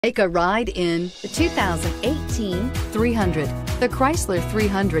Take a ride in the 2018 300. The Chrysler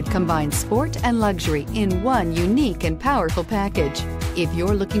 300 combines sport and luxury in one unique and powerful package. If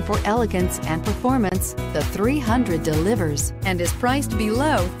you're looking for elegance and performance, the 300 delivers and is priced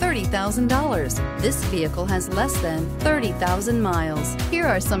below $30,000. This vehicle has less than 30,000 miles. Here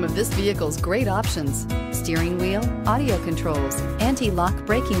are some of this vehicle's great options: steering wheel audio controls, anti-lock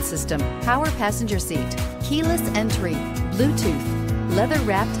braking system, power passenger seat, keyless entry, Bluetooth,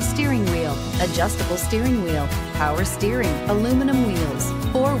 leather-wrapped steering wheel, adjustable steering wheel, power steering, aluminum wheels,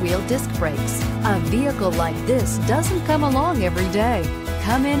 four-wheel disc brakes. A vehicle like this doesn't come along every day.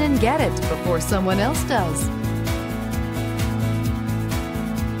 Come in and get it before someone else does.